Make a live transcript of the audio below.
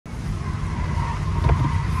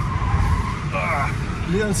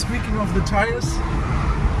little squeaking of the tires.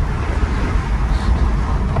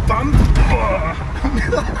 Bump!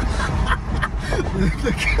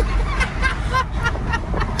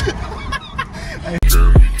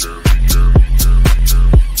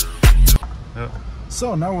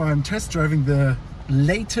 So now I'm test driving the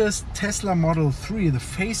latest Tesla Model 3, the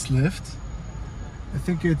facelift. I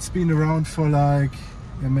think it's been around for like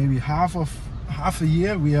maybe half a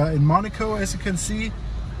year. We are in Monaco, as you can see,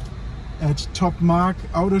 at Top Mark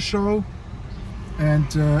Auto Show, and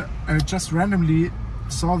I just randomly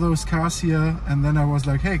saw those cars here, and then I was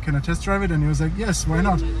like, hey, can I test drive it? And he was like, yes, why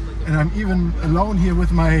not? And I'm even alone here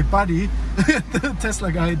with my buddy. The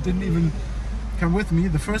Tesla guy didn't even come with me.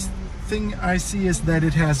 The first thing I see is that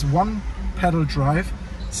it has one pedal drive,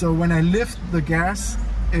 so when I lift the gas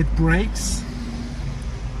it brakes,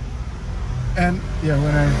 and yeah,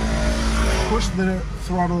 when I push the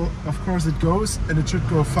throttle, of course it goes, and it should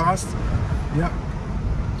go fast, yeah,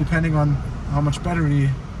 depending on how much battery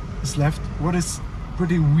is left. What is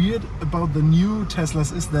pretty weird about the new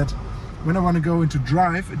Teslas is that when I want to go into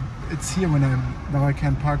drive, it's here when now I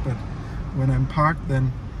can't park, but when I'm parked,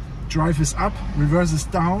 then drive is up, reverse is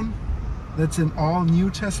down. That's in all new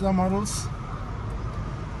Tesla models.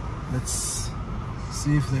 Let's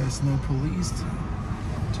see if there's no police.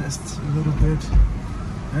 Test a little bit.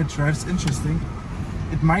 It drives interesting.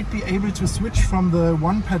 It might be able to switch from the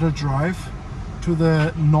one pedal drive to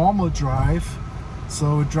the normal drive,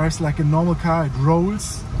 so it drives like a normal car. It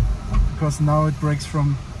rolls because now it brakes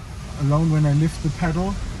from alone when I lift the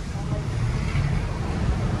pedal.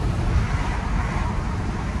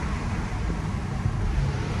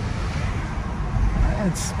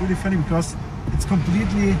 It's really funny because it's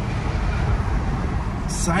completely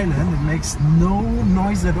silent. It makes no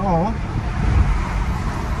noise at all.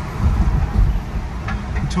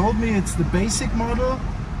 He told me it's the basic model.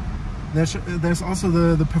 There's also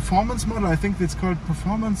the performance model. I think it's called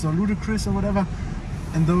performance or ludicrous or whatever.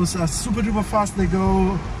 And those are super duper fast. They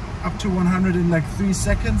go up to 100 in like 3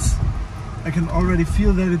 seconds. I can already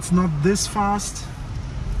feel that it's not this fast.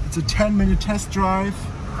 It's a 10-minute test drive.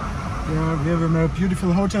 Yeah, we have a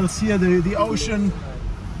beautiful hotels here, the ocean.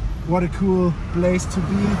 What a cool place to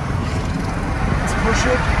be. Let's push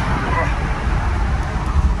it.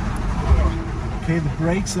 Okay, the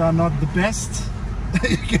brakes are not the best.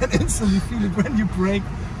 You can instantly feel it when you brake.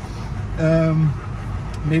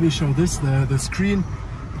 Maybe show this, the screen.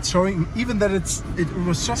 It's showing even that it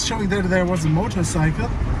was just showing that there was a motorcycle.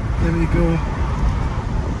 There we go.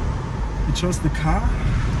 It shows the car.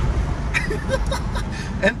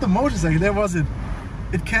 And the motorcycle, there was it.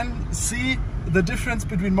 It can see the difference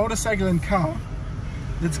between motorcycle and car.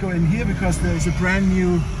 Let's go in here because there is a brand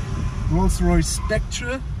new Rolls-Royce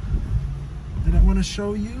Spectre that I want to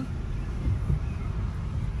show you.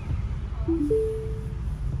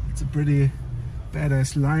 It's a pretty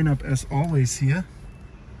badass lineup as always here.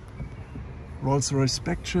 Rolls-Royce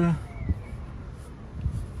Spectre,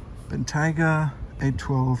 Bentayga,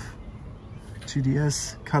 812,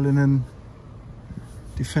 GDS, Cullinan,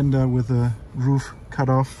 Defender with a roof cut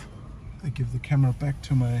off. I give the camera back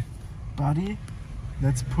to my buddy.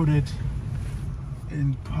 Let's put it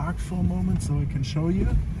in park for a moment so I can show you.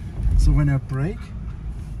 So when I brake,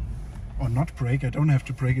 or not brake, I don't have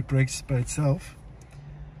to brake, it brakes by itself.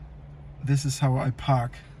 This is how I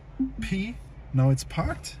park. P, now it's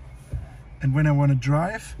parked. And when I want to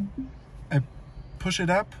drive, I push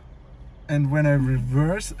it up. And when I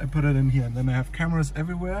reverse, I put it in here. And then I have cameras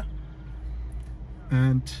everywhere.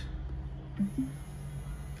 And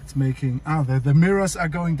it's making, the mirrors are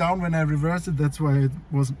going down when I reverse it. That's why it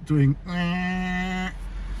was doing.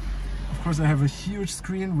 Of course I have a huge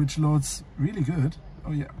screen which loads really good.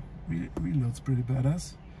 Oh yeah, really loads pretty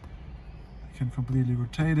badass. I can completely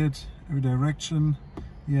rotate it, every direction.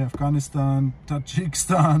 Yeah, Afghanistan,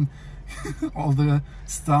 Tajikistan, all the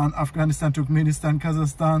Stan, Afghanistan, Turkmenistan,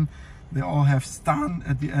 Kazakhstan, they all have Stan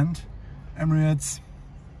at the end. Emirates.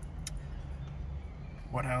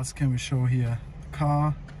 What else can we show here?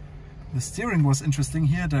 Car. The steering was interesting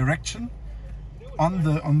here. Direction on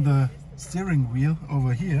the steering wheel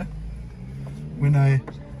over here. When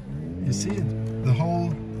you see it, the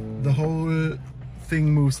whole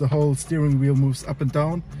thing moves. The whole steering wheel moves up and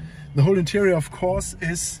down. The whole interior, of course,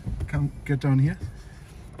 is get down here.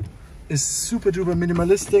 Is super duper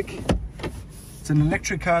minimalistic. It's an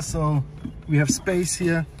electric car, so we have space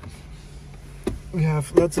here. We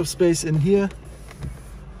have lots of space in here.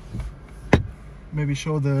 Maybe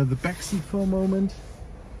show the back seat for a moment.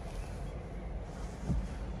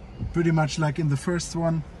 Pretty much like in the first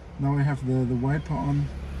one. Now we have the wiper on.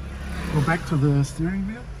 Go back to the steering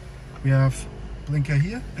wheel. We have blinker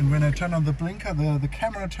here, and when I turn on the blinker, the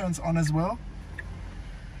camera turns on as well.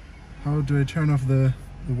 How do I turn off the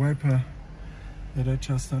wiper that I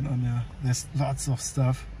just turned on? Yeah, there's lots of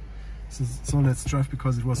stuff. So let's drive,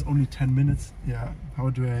 because it was only 10 minutes. Yeah, how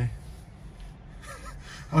did I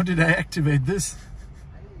activate this?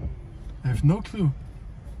 I have no clue.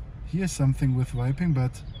 Here's something with wiping,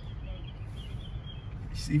 but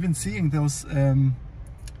he's even seeing those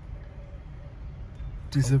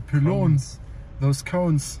diese pylons, those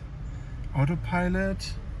cones.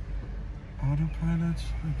 Autopilot, up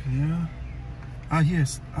here. Here,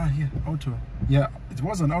 auto. Yeah, it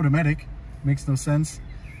was on automatic, makes no sense.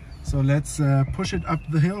 So let's push it up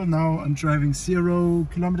the hill. Now I'm driving 0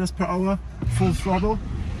 kilometers per hour, full throttle.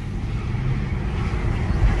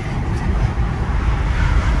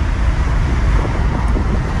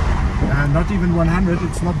 Not even 100,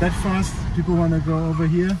 it's not that fast. People want to go over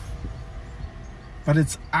here. But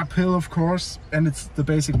it's uphill, of course, and it's the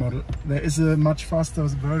basic model. There is a much faster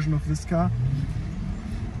version of this car.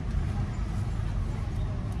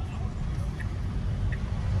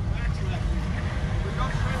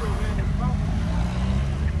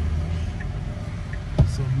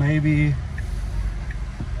 So maybe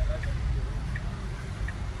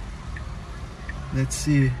let's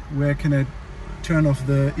see, where can I turn off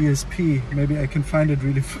the ESP? Maybe I can find it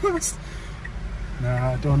really fast.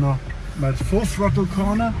 Nah, I don't know. But full throttle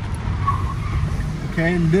corner.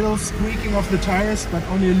 Okay, little squeaking of the tires, but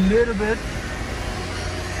only a little bit.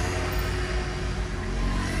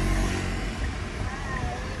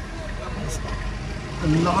 There's a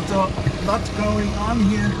lot going on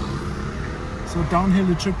here. So downhill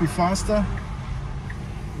it should be faster.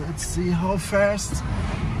 Let's see how fast.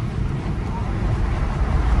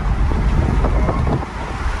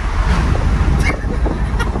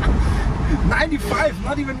 95,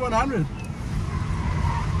 not even 100.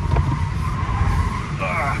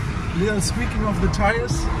 Little squeaking of the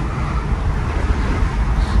tires.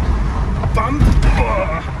 Bump.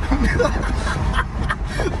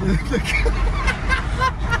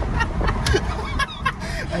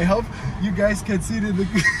 I hope you guys can see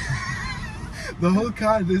the whole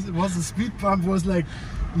car. This was a speed bump, was like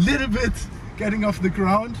little bit getting off the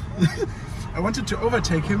ground. I wanted to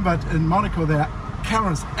overtake him, but in Monaco there are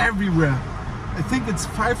cameras everywhere. I think it's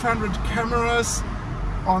 500 cameras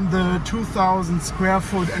on the 2,000 square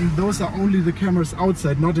foot, and those are only the cameras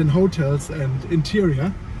outside, not in hotels and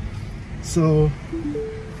interior. So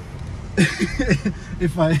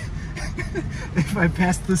if I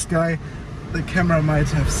passed this guy, the camera might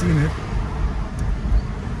have seen it.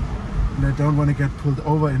 And I don't want to get pulled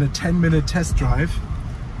over in a 10-minute test drive.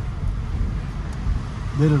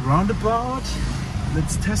 Little roundabout.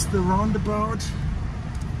 Let's test the roundabout.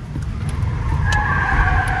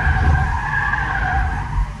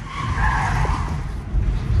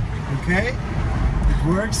 Okay, it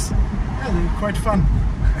works. Yeah, quite fun.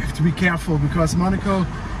 I have to be careful because Monaco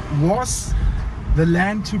was the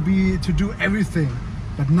land to do everything,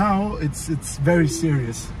 but now it's very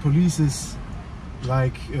serious. Police is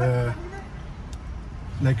like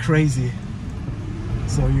crazy.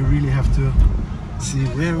 So you really have to see,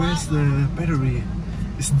 where is the battery?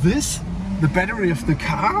 Is this the battery of the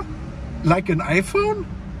car? Like an iPhone?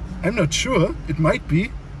 I'm not sure. It might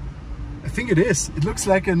be. I think it is. It looks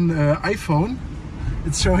like an iPhone.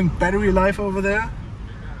 It's showing battery life over there.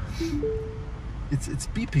 It's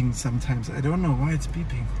beeping sometimes. I don't know why it's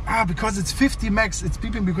beeping. Because it's 50 max. It's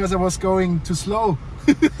beeping because I was going too slow.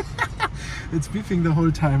 It's beeping the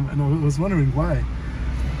whole time, and I was wondering why.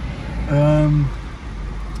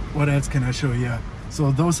 What else can I show here?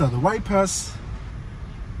 So those are the wipers.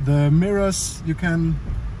 The mirrors you can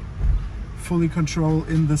fully control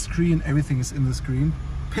in the screen. Everything is in the screen.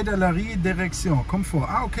 Pédalerie, direction, comfort.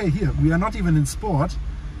 Okay, here we are not even in sport.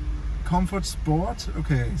 Comfort, sport.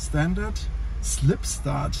 Okay, standard. Slip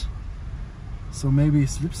start. So maybe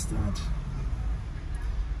slip start.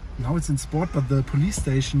 Now it's in sport, but the police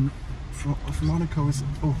station of Monaco is.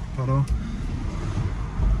 Oh, pardon.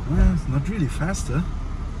 Well, it's not really faster.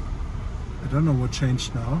 I don't know what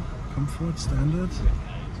changed now. Comfort, standard.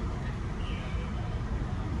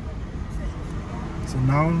 So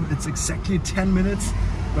now it's exactly 10 minutes,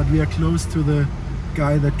 but we are close to the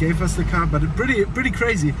guy that gave us the car. But pretty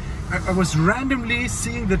crazy. I was randomly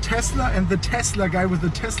seeing the Tesla and the Tesla guy with the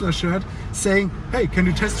Tesla shirt saying, hey, can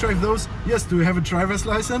you test drive those? Yes. Do you have a driver's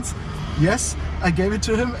license? Yes. I gave it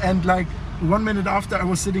to him, and like 1 minute after I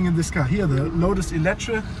was sitting in this car. Here, the Lotus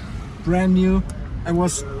Electra, brand new. I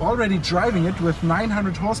was already driving it with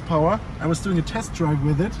 900 horsepower. I was doing a test drive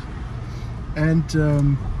with it, and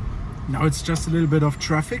now it's just a little bit of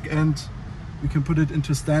traffic, and we can put it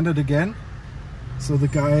into standard again. so the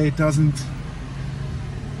guy doesn't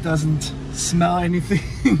smell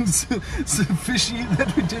anything so fishy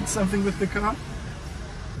that we did something with the car.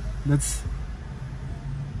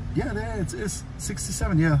 Yeah, there it is,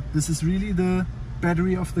 67. Yeah, this is really the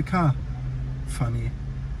battery of the car. Funny.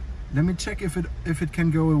 Let me check if it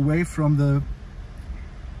can go away from the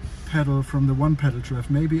pedal, from the one pedal drive,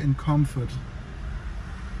 maybe in comfort.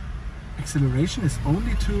 Acceleration is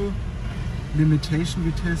only to limitation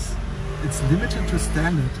vitesse. It's limited to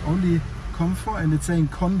standard, only comfort, and it's saying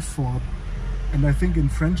comfort. And I think in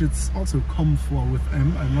French it's also comfort with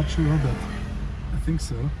M. I'm not sure, but I think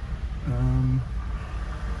so.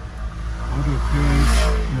 Auto appearance,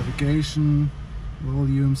 navigation,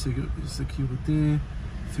 volume, security,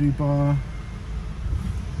 3-bar.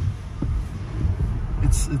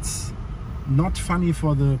 It's not funny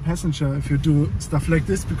for the passenger if you do stuff like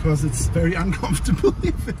this, because it's very uncomfortable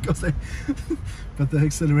if it goes like but the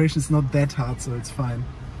acceleration is not that hard, so it's fine.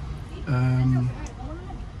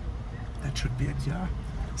 That should be it, yeah.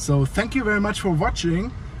 So thank you very much for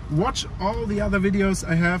watching. Watch all the other videos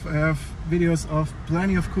I have. I have videos of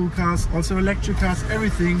plenty of cool cars, also electric cars,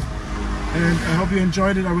 everything. And I hope you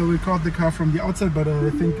enjoyed it. I will record the car from the outside, but I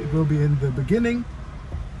think it will be in the beginning.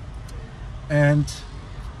 And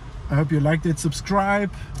I hope you liked it.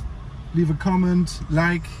 Subscribe, leave a comment,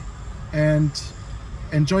 like, and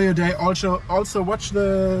enjoy your day. Also watch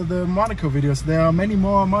the Monaco videos. There are many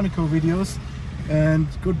more Monaco videos. And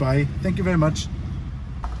goodbye. Thank you very much.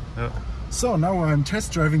 So now I'm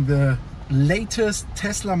test driving the latest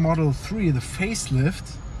Tesla Model 3, the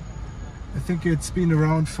facelift. I think it's been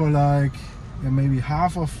around for like maybe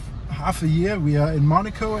half a year. We are in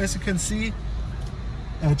Monaco, as you can see,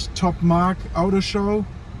 at Top Mark Auto Show,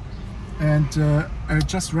 and I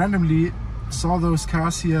just randomly saw those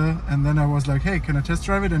cars here, and then I was like, hey, can I test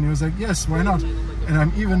drive it? And he was like, yes, why not? And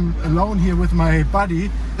I'm even alone here with my buddy.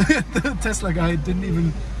 The Tesla guy didn't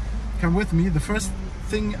even come with me. The first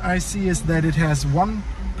thing I see is that it has one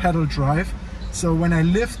pedal drive, so when I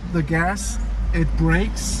lift the gas it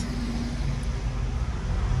brakes,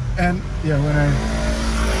 and yeah, when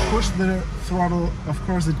I push the throttle, of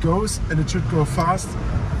course it goes, and it should go fast,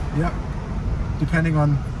 yeah, depending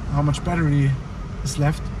on how much battery is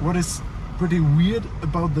left. What is pretty weird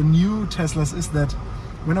about the new Teslas is that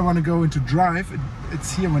when I want to go into drive,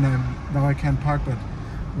 it's here when now I can't park, but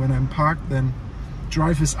when I'm parked, then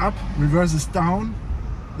drive is up, reverse is down.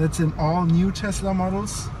 That's in all new Tesla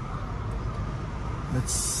models.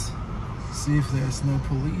 Let's see if there's no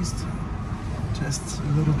police. Test a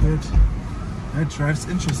little bit. That drives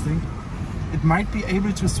interesting. It might be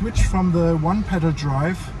able to switch from the one pedal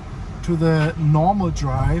drive to the normal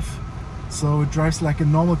drive, so it drives like a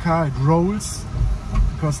normal car. It rolls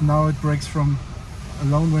because now it brakes from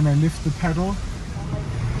alone when I lift the pedal.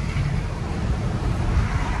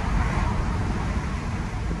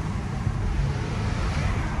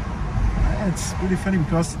 It's really funny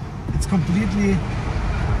because it's completely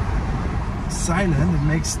silent. It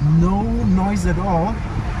makes no noise at all.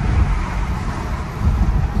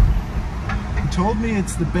 He told me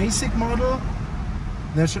it's the basic model.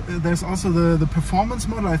 There's also the performance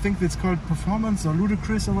model. I think it's called performance or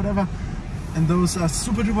ludicrous or whatever. And those are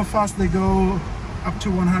super duper fast. They go up to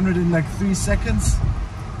 100 in like 3 seconds.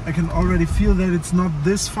 I can already feel that it's not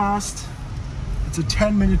this fast. It's a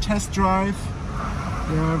 10-minute test drive.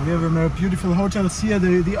 Yeah, we have a beautiful hotels here,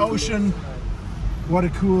 the ocean. What a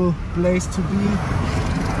cool place to be.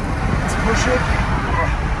 Let's push it.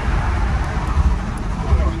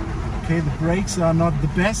 Okay, the brakes are not the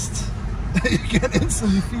best. You can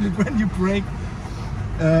instantly feel it when you brake.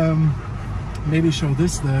 Maybe show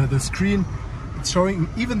this, the screen. It's showing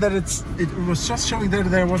even that it was just showing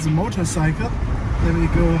that there was a motorcycle. There we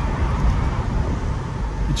go.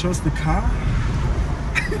 It shows the car.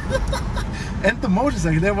 And the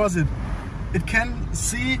motorcycle, there was it. It can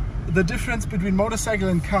see the difference between motorcycle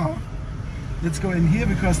and car. Let's go in here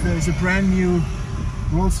because there is a brand new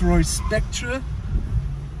Rolls-Royce Spectre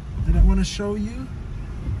that I want to show you.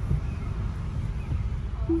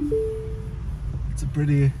 It's a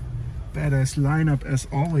pretty badass lineup as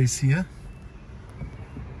always here.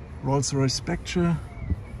 Rolls-Royce Spectre,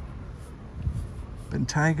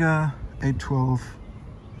 Bentayga, 812,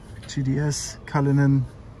 GDS, Cullinan,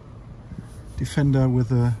 Defender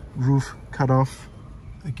with a roof cut off.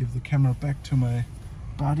 I give the camera back to my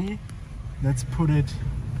buddy. Let's put it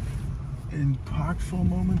in park for a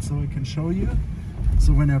moment so I can show you.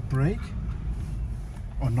 So when I brake,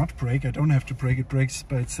 or not brake, I don't have to brake, it brakes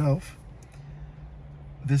by itself.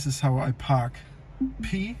 This is how I park.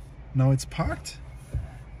 P, now it's parked.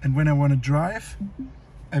 And when I want to drive,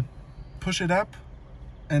 I push it up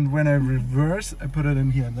and when I reverse, I put it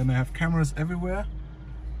in here, and then I have cameras everywhere,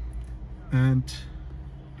 and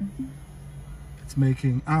it's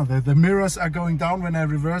making the mirrors are going down when I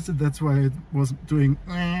reverse it. That's why it was doing.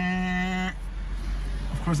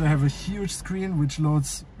 Of course, I have a huge screen which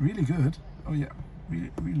loads really good. Oh yeah,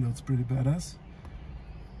 really loads pretty badass.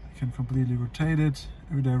 I can completely rotate it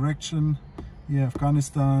every direction. Yeah,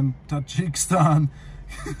 Afghanistan, Tajikistan,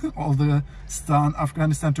 all the Stan,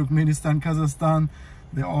 Afghanistan, Turkmenistan, Kazakhstan,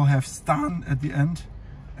 they all have Stan at the end.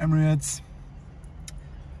 Emirates.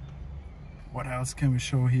 What else can we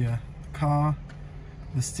show here? The car.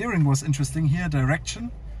 The steering was interesting here.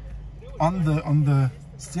 Direction on the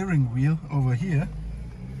steering wheel over here.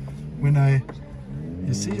 When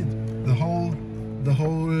you see it, the whole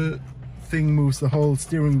thing moves. The whole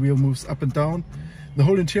steering wheel moves up and down. The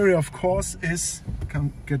whole interior, of course, is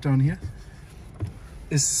get down here.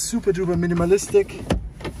 Is super duper minimalistic.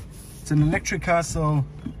 It's an electric car, so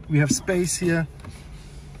we have space here.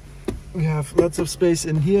 We have lots of space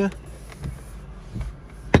in here.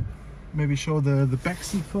 Maybe show the back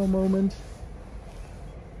seat for a moment.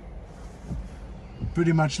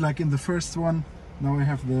 Pretty much like in the first one. Now I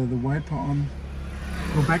have the wiper on.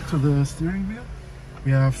 Go back to the steering wheel.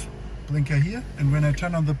 We have blinker here, and when I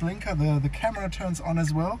turn on the blinker, the camera turns on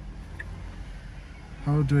as well.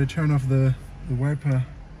 How do I turn off the wiper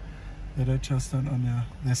that I just turned on? Yeah,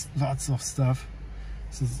 there's lots of stuff.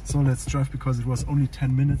 So let's drive, because it was only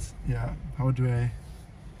 10 minutes. Yeah, how did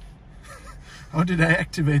I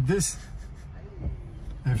activate this?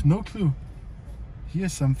 I have no clue.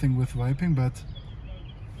 Here's something with wiping, but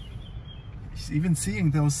he's even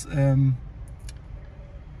seeing those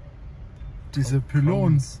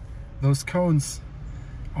pylons, those cones.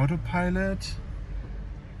 Autopilot,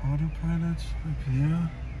 yeah.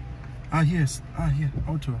 Here,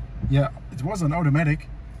 auto. Yeah, it was on automatic,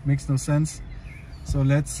 makes no sense. So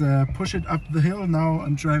let's push it up the hill. Now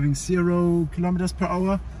I'm driving 0 kilometers per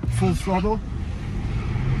hour, full throttle.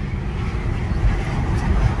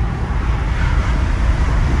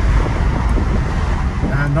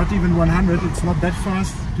 Not even 100, it's not that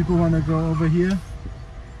fast. People want to go over here.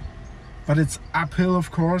 But it's uphill, of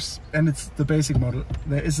course, and it's the basic model.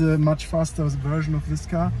 There is a much faster version of this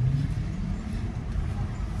car.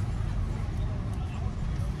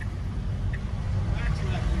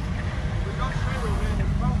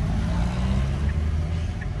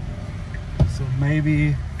 So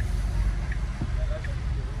maybe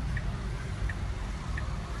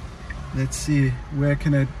let's see, where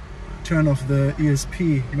can I turn off the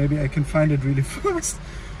ESP? Maybe I can find it really fast.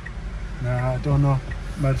 Nah, I don't know.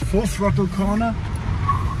 But full throttle corner.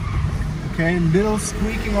 Okay, little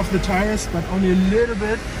squeaking of the tires, but only a little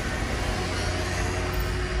bit.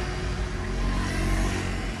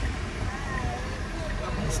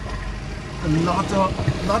 A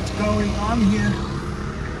lot going on here.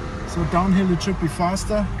 So downhill it should be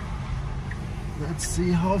faster. Let's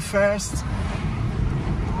see how fast.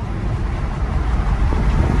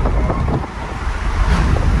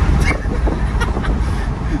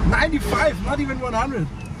 95, not even 100.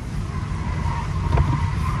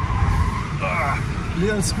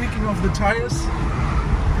 Little squeaking of the tires.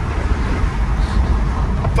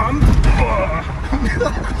 Bump.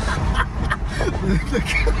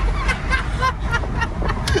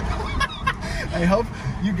 I hope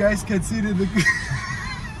you guys can see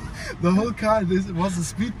the whole car. This was a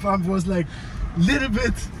speed bump, was like little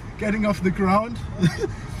bit getting off the ground.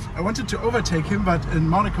 I wanted to overtake him, but in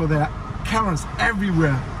Monaco there are cameras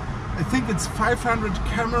everywhere. I think it's 500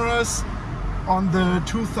 cameras on the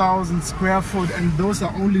 2,000 square foot, and those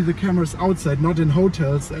are only the cameras outside, not in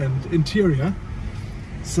hotels and interior.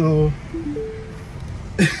 So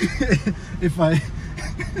if I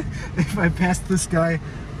passed this guy,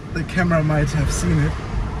 the camera might have seen it.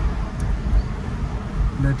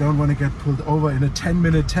 And I don't want to get pulled over in a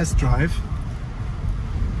 10-minute test drive.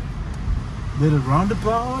 Little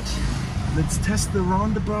roundabout. Let's test the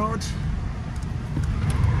roundabout.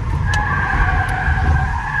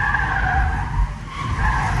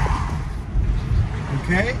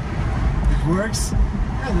 Okay, it works.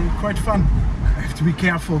 Yeah, quite fun. I have to be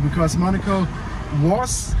careful because Monaco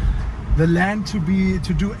was the land to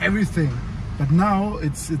do everything, but now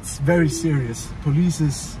it's very serious. Police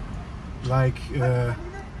is like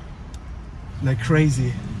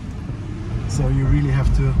crazy. So you really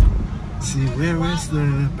have to see, where is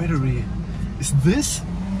the battery? Is this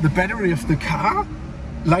the battery of the car?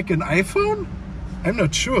 Like an iPhone? I'm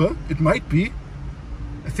not sure. It might be.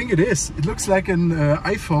 I think it is. It looks like an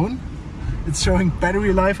iPhone. It's showing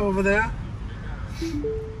battery life over there.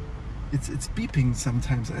 It's beeping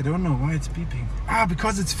sometimes. I don't know why it's beeping. Ah,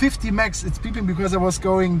 because it's 50 max. It's beeping because I was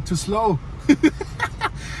going too slow.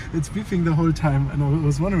 It's beeping the whole time, and I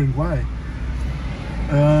was wondering why.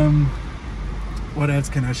 What else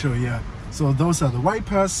can I show here? So those are the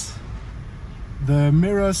wipers. The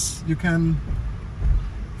mirrors you can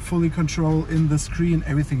fully control in the screen.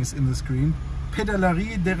 Everything is in the screen.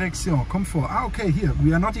 Pedalerie, direction, comfort. Ah, okay, here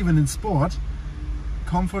we are not even in sport.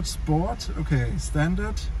 Comfort, sport. Okay,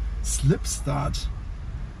 standard. Slip start.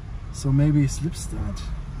 So maybe slip start.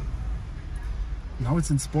 Now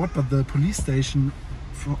it's in sport, but the police station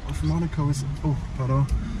of Monaco is. Oh, pardon.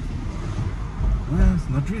 Well, it's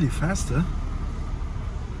not really faster.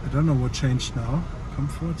 I don't know what changed now.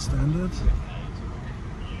 Comfort, standard.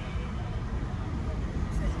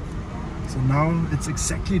 So now it's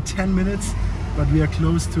exactly 10 minutes, but we are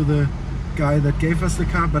close to the guy that gave us the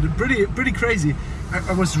car. But pretty crazy.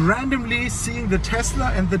 I was randomly seeing the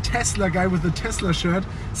Tesla and the Tesla guy with the Tesla shirt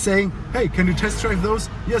saying, hey, can you test drive those?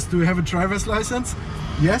 Yes. Do you have a driver's license?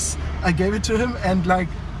 Yes. I gave it to him, and like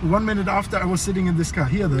 1 minute after I was sitting in this car.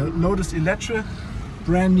 Here, the Lotus Electra,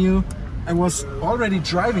 brand new. I was already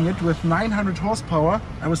driving it with 900 horsepower.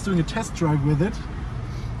 I was doing a test drive with it,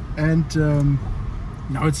 and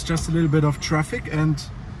now it's just a little bit of traffic, and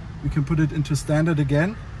we can put it into standard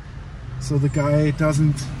again, so the guy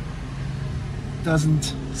doesn't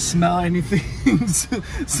smell anything so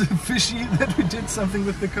fishy that we did something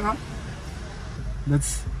with the car.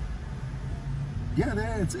 Yeah,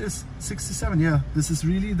 there it is, 67. Yeah, this is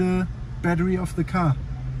really the battery of the car.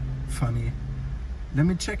 Funny. Let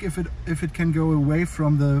me check if it can go away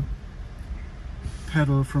from the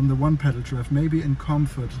pedal, from the one pedal drive, maybe in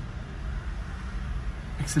comfort.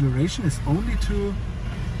 Acceleration is only to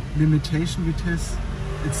limitation vitesse.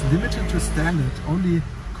 It's limited to standard, only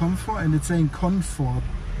comfort, and it's saying confort.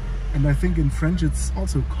 And I think in French it's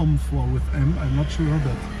also comfort with M. I'm not sure,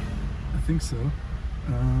 but I think so.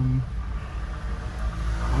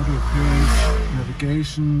 Auto appearance,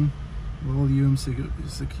 navigation, volume,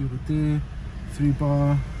 security,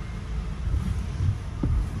 3-bar.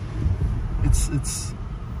 It's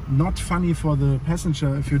not funny for the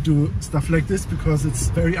passenger if you do stuff like this, because it's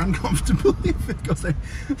very uncomfortable if it goes like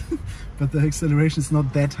but the acceleration is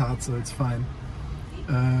not that hard, so it's fine.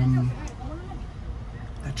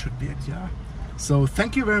 That should be it, yeah. So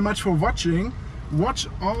thank you very much for watching. Watch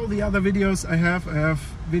all the other videos I have. I have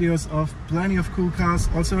videos of plenty of cool cars,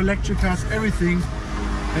 also electric cars, everything.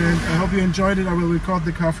 And I hope you enjoyed it. I will record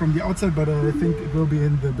the car from the outside, but I think it will be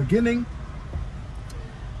in the beginning.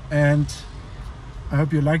 And I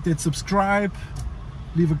hope you liked it. Subscribe,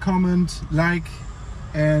 leave a comment, like,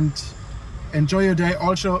 and enjoy your day.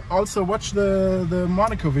 Also watch the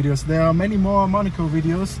Monaco videos. There are many more Monaco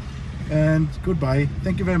videos. And goodbye.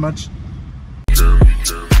 Thank you very much.